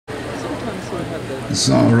The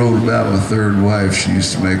song I wrote about my third wife. She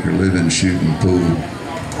used to make her living shooting pool.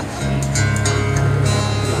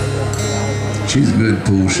 She's a good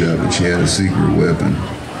pool shot, but she had a secret weapon.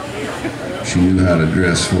 She knew how to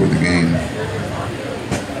dress for the game.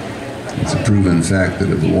 It's a proven fact that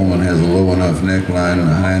if a woman has a low enough neckline and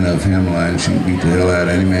a high enough hemline, she can beat the hell out of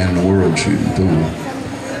any man in the world shooting pool.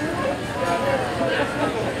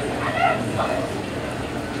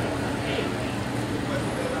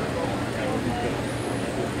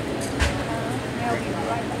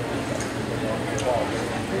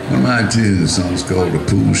 One of my tunes, the song's called A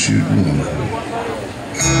Pool Shooting Woman.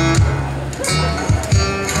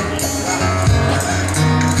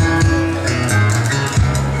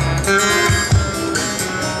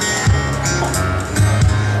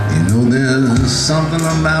 There's something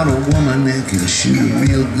about a woman that can shoot a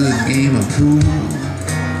real good game of pool.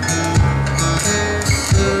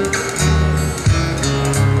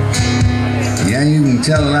 Yeah, you can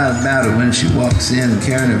tell a lot about her when she walks in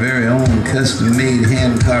carrying her very own custom-made,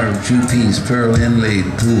 hand-carved two-piece pearl inlaid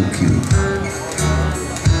pool cue.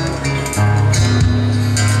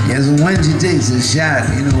 Yes, and when she takes a shot,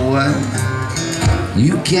 you know what?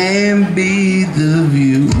 You can't beat the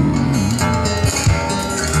view.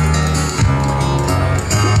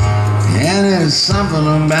 And there's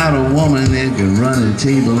something about a woman that can run a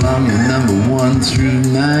table on your number 1 through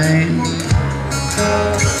 9.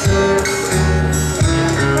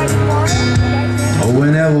 Oh,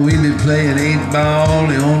 whenever we be playing 8-ball,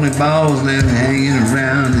 the only balls left hanging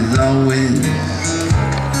around is always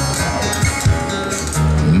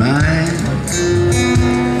mine.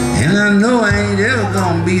 And I know I ain't ever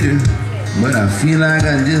gonna beat her, but I feel like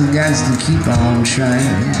I just got to keep on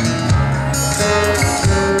trying.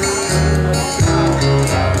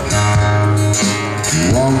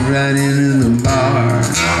 Walked right into the bar,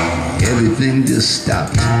 everything just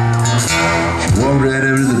stopped. She walked right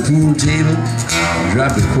over to the pool table,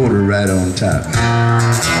 dropped a quarter right on top.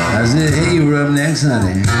 I said, hey, you're up next,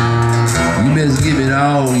 honey. You best give it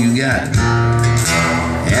all you got.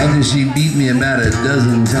 After she beat me about a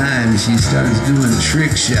dozen times, she starts doing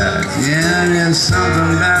trick shots. Yeah, there's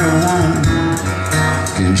something about a woman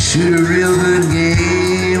can shoot a real good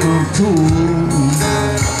game of pool.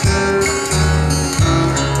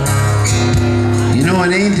 You know,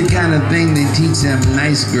 it ain't the kind of thing they teach them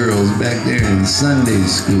nice girls back there in Sunday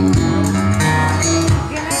school.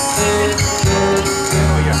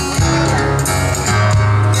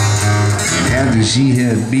 And after she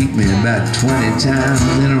had beat me about 20 times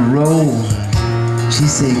in a row, she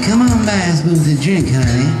said, come on by us, booth a drink,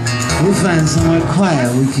 honey. We'll find somewhere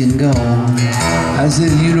quiet we can go. I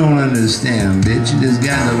said, you don't understand, bitch. You just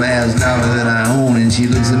got the last dollar that I own. And she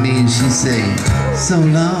looks at me and she say, so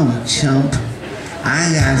long, chump.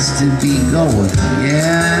 I got to be going.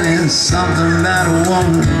 Yeah, there's something about a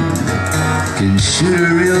woman can shoot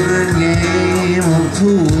a real good game of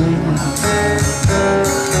pool.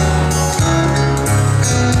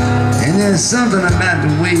 And there's something about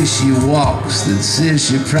the way she walks that says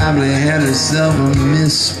she probably had herself a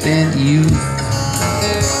misspent youth.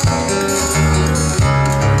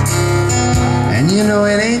 And you know,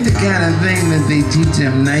 it ain't the kind of thing that they teach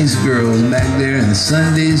them nice girls back there in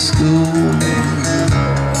Sunday school.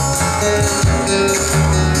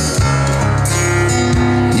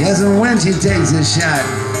 Yes, and when she takes a shot,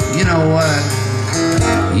 you know what?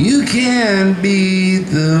 You can't beat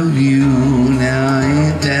the view. Now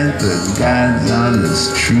ain't that the God's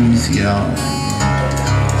honest truth, y'all?